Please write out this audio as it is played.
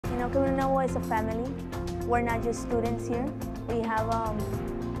Camino Nuevo is a family. We're not just students here. We have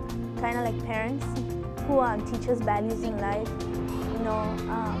kind of like parents who teach us values in life,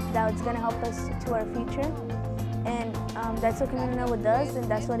 that's going to help us to our future. And that's what Camino Nuevo does, and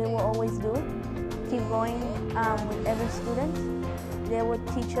that's what it will always do. Keep going with every student. They will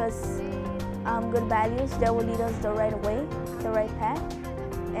teach us good values. They will lead us the right way, the right path.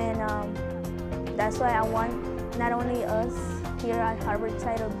 And that's why I want not only us here at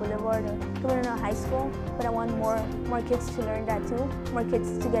Harborside or Boulevard or Camino Nuevo High School, but I want more kids to learn that too, more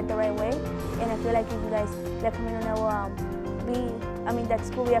kids to get the right way. And I feel like if you guys let Camino Nuevo that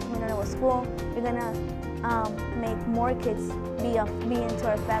school be a Camino Nuevo school, we're gonna make more kids be into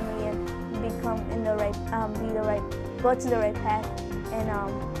our family and become in the right, go to the right path, and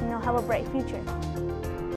have a bright future.